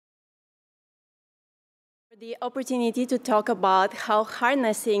The opportunity to talk about how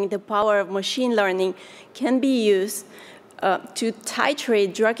harnessing the power of machine learning can be used to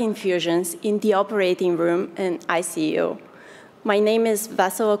titrate drug infusions in the operating room and ICU. My name is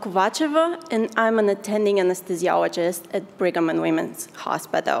Vesela Kovacheva, and I'm an attending anesthesiologist at Brigham and Women's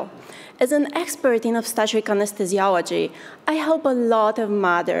Hospital. As an expert in obstetric anesthesiology, I help a lot of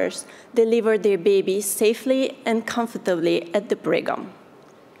mothers deliver their babies safely and comfortably at the Brigham.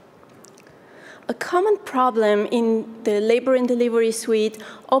 A common problem in the labor and delivery suite,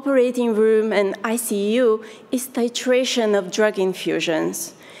 operating room, and ICU is titration of drug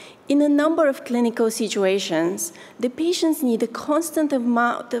infusions. In a number of clinical situations, the patients need a constant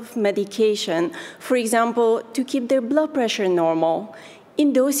amount of medication, for example, to keep their blood pressure normal.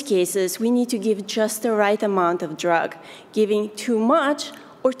 In those cases, we need to give just the right amount of drug. Giving too much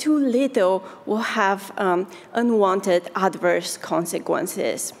or too little will have unwanted adverse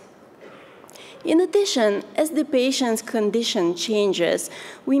consequences. In addition, as the patient's condition changes,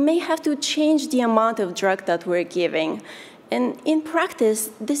 we may have to change the amount of drug that we're giving. And in practice,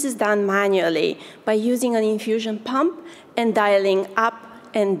 this is done manually by using an infusion pump and dialing up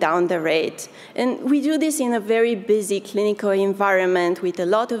and down the rate. And we do this in a very busy clinical environment with a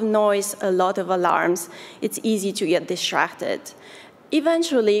lot of noise, a lot of alarms. It's easy to get distracted.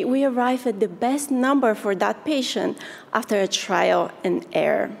 Eventually, we arrive at the best number for that patient after a trial and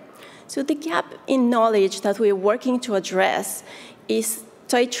error. So the gap in knowledge that we're working to address is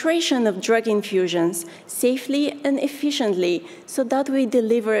titration of drug infusions safely and efficiently so that we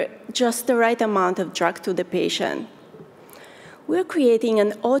deliver just the right amount of drug to the patient. We're creating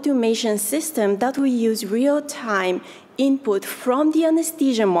an automation system that will use real-time input from the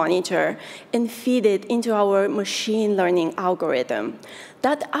anesthesia monitor and feed it into our machine learning algorithm.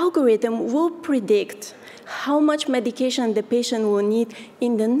 That algorithm will predict how much medication the patient will need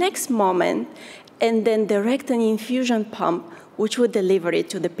in the next moment, and then direct an infusion pump which will deliver it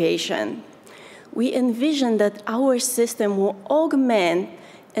to the patient. We envision that our system will augment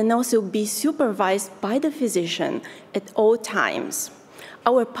and also be supervised by the physician at all times.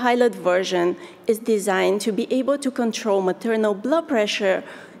 Our pilot version is designed to be able to control maternal blood pressure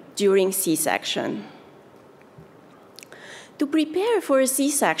during C-section. To prepare for a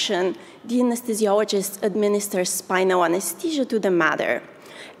C-section, the anesthesiologist administers spinal anesthesia to the mother.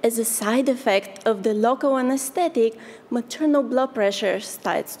 As a side effect of the local anesthetic, maternal blood pressure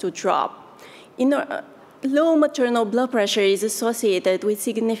starts to drop. Low maternal blood pressure is associated with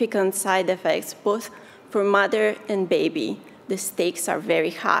significant side effects, both for mother and baby. The stakes are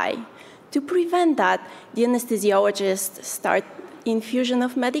very high. To prevent that, the anesthesiologist starts infusion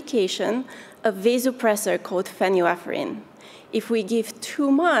of medication, a vasopressor called phenylephrine. If we give too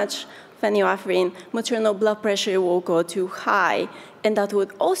much phenylephrine, maternal blood pressure will go too high, and that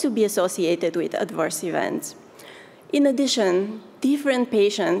would also be associated with adverse events. In addition, different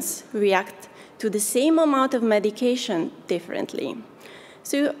patients react to the same amount of medication differently.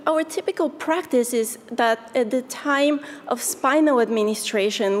 So our typical practice is that at the time of spinal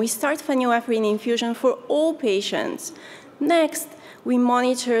administration, we start phenylephrine infusion for all patients. Next, we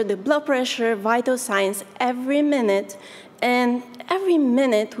monitor the blood pressure, vital signs every minute, and every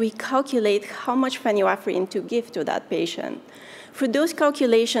minute we calculate how much phenylephrine to give to that patient. For those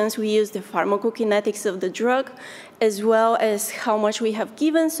calculations, we use the pharmacokinetics of the drug, as well as how much we have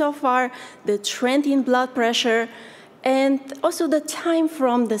given so far, the trend in blood pressure, and also the time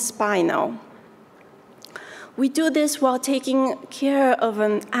from the spinal. We do this while taking care of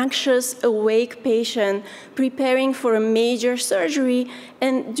an anxious, awake patient, preparing for a major surgery,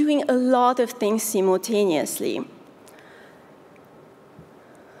 and doing a lot of things simultaneously.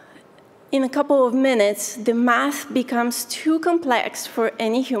 In a couple of minutes, the math becomes too complex for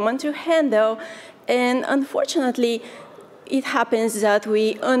any human to handle, and unfortunately, it happens that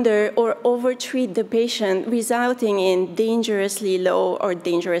we under or overtreat the patient, resulting in dangerously low or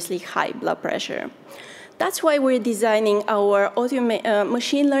dangerously high blood pressure. That's why we're designing our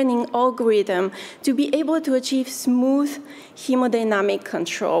machine learning algorithm to be able to achieve smooth hemodynamic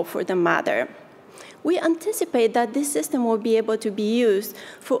control for the mother. We anticipate that this system will be able to be used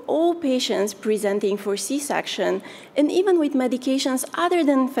for all patients presenting for C-section, and even with medications other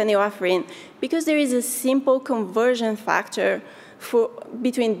than phenylephrine, because there is a simple conversion factor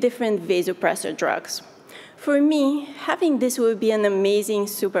between different vasopressor drugs. For me, having this will be an amazing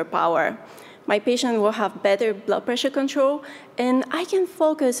superpower. My patient will have better blood pressure control, and I can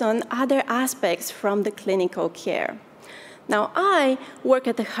focus on other aspects from the clinical care. Now, I work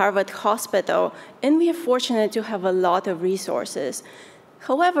at the Harvard Hospital, and we are fortunate to have a lot of resources.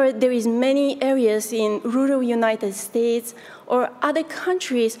 However, there is many areas in rural United States or other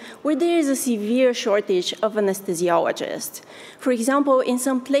countries where there is a severe shortage of anesthesiologists. For example, in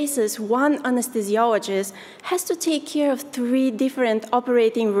some places, one anesthesiologist has to take care of 3 different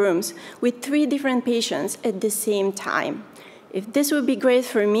operating rooms with 3 different patients at the same time. If this would be great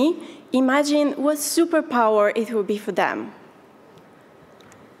for me, imagine what superpower it would be for them.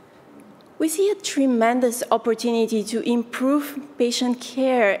 We see a tremendous opportunity to improve patient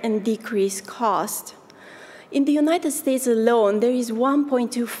care and decrease cost. In the United States alone, there is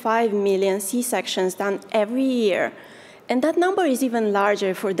 1.25 million C-sections done every year, and that number is even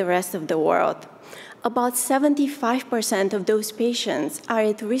larger for the rest of the world. About 75% of those patients are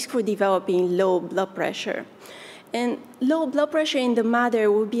at risk for developing low blood pressure. And low blood pressure in the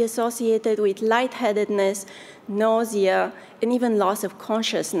mother will be associated with lightheadedness, nausea, and even loss of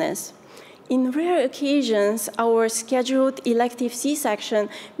consciousness. In rare occasions, our scheduled elective C-section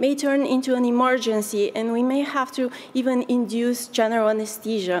may turn into an emergency, and we may have to even induce general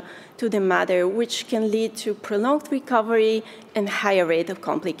anesthesia to the mother, which can lead to prolonged recovery and higher rate of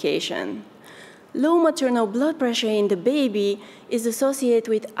complication. Low maternal blood pressure in the baby is associated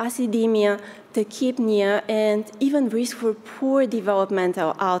with acidemia, tachypnea, and even risk for poor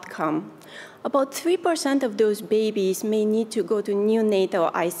developmental outcome. About 3% of those babies may need to go to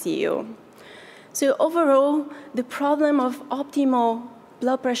neonatal ICU. So overall, the problem of optimal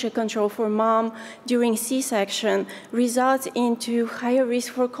blood pressure control for mom during C-section results into higher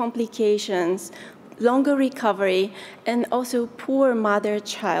risk for complications, longer recovery, and also poor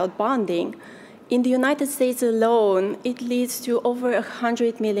mother-child bonding. In the United States alone, it leads to over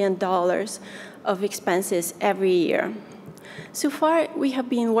 $100 million of expenses every year. So far, we have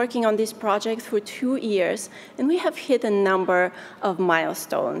been working on this project for 2 years, and we have hit a number of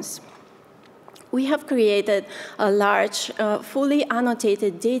milestones. We have created a large, fully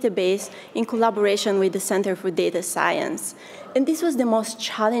annotated database in collaboration with the Center for Data Science. And this was the most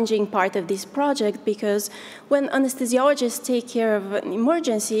challenging part of this project because when anesthesiologists take care of an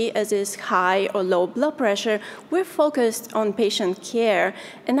emergency, as is high or low blood pressure, we're focused on patient care,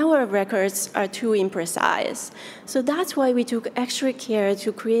 and our records are too imprecise. So that's why we took extra care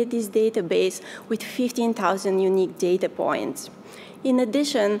to create this database with 15,000 unique data points. In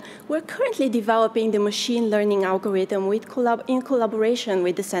addition, we're currently developing the machine learning algorithm in collaboration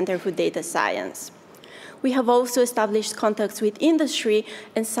with the Center for Data Science. We have also established contacts with industry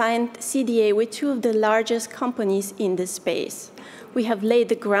and signed CDA with 2 of the largest companies in this space. We have laid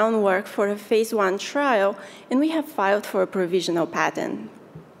the groundwork for a phase 1 trial, and we have filed for a provisional patent.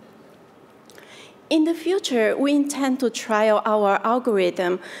 In the future, we intend to trial our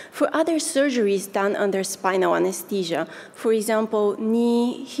algorithm for other surgeries done under spinal anesthesia, for example,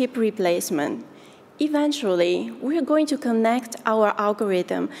 knee, hip replacement. Eventually, we are going to connect our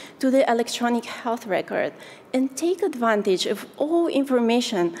algorithm to the electronic health record and take advantage of all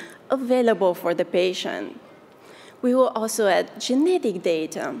information available for the patient. We will also add genetic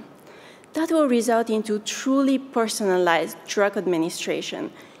data. That will result into truly personalized drug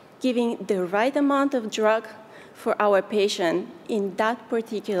administration, giving the right amount of drug for our patient in that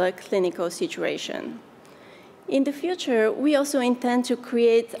particular clinical situation. In the future, we also intend to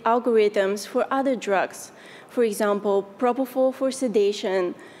create algorithms for other drugs, for example, propofol for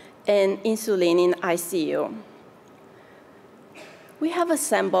sedation and insulin in ICU. We have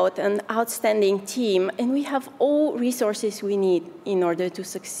assembled an outstanding team, and we have all resources we need in order to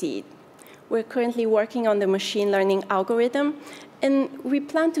succeed. We're currently working on the machine learning algorithm, and we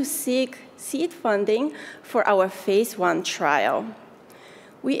plan to seek seed funding for our phase 1 trial.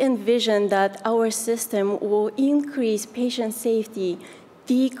 We envision that our system will increase patient safety,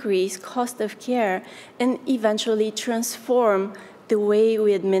 decrease cost of care, and eventually transform the way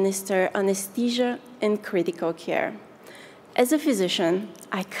we administer anesthesia and critical care. As a physician,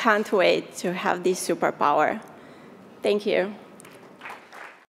 I can't wait to have this superpower. Thank you.